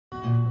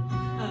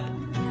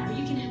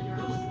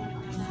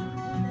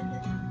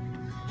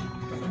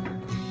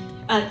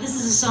This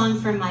is a song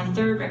from my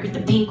third record,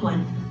 the pink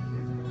one.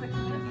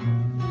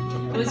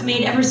 It was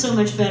made ever so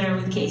much better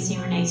with Kacy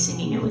and Renee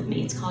singing it with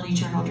me. It's called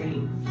Eternal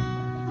Dream.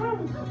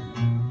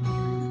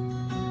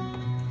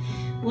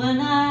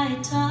 When I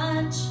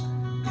touch,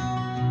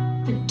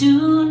 but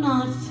do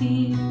not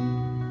feel.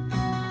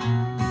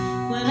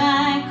 When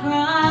I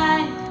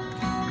cry,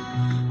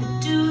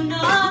 but do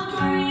not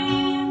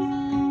grieve.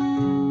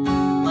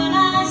 When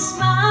I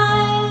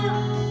smile,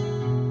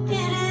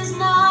 it is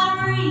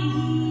not real.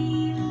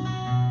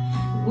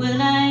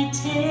 When I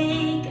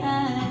take,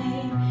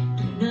 I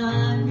do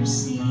not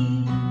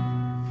receive.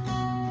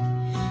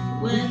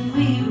 When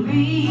we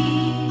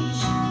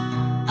reach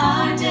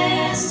our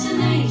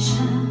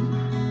destination,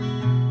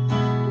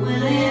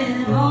 will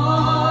it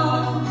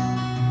all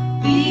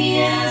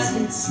be as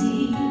it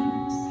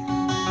seems?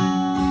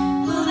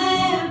 Will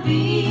there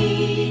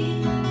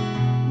be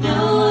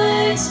no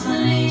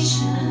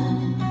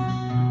explanation?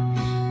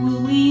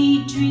 Will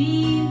we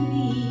dream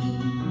the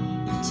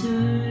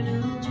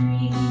eternal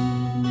dream?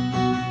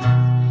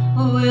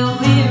 Or will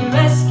we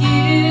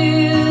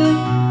rescue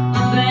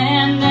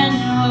abandoned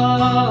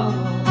hope?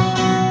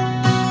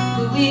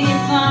 Will we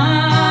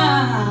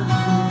find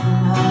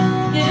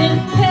hidden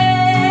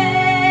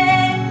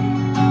pain?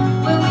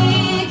 Will we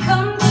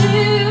come to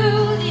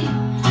the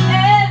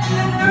end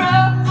of the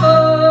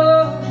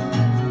road?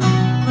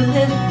 Will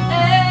it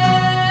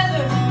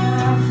ever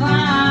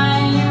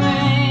finally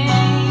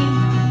rain?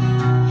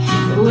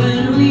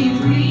 When we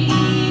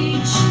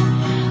reach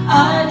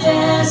our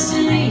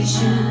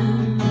destination,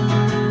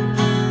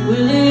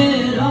 will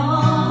it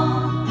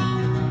all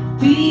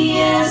be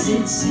as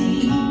it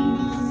seems?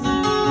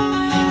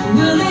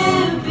 Will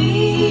there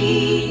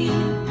be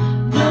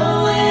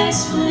no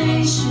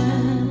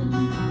explanation?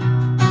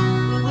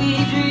 Will we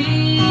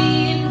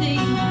dream the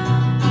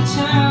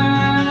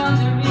eternal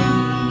dream?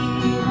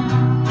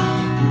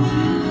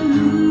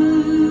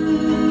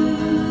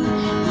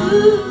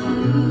 Ooh,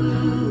 ooh,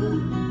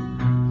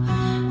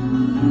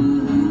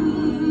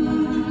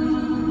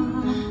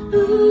 ooh,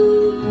 ooh.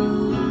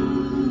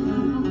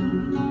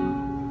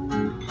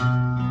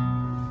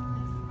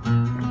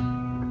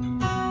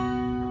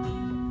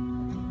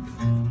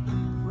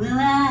 Will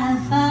I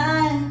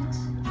fight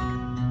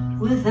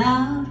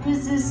without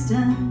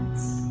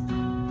resistance?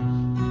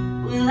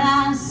 Will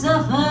I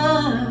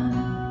suffer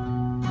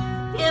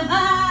if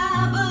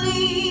I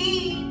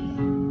believe?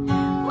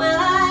 Will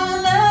I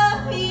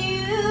love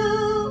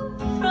you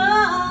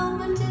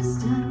from a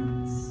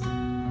distance?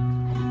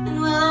 And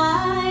will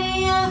I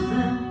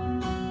ever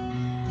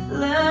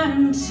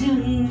learn to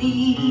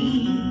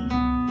need?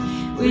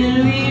 Will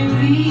we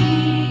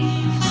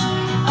reach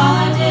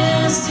our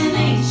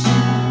destination?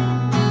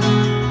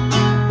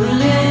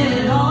 Will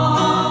it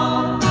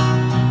all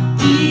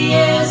be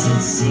as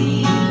it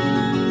seems?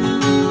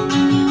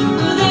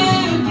 Will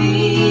there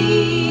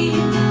be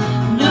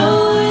no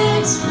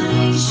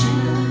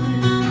explanation?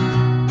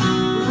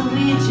 Will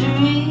we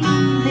dream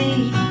the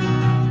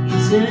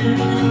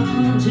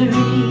eternal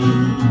dream?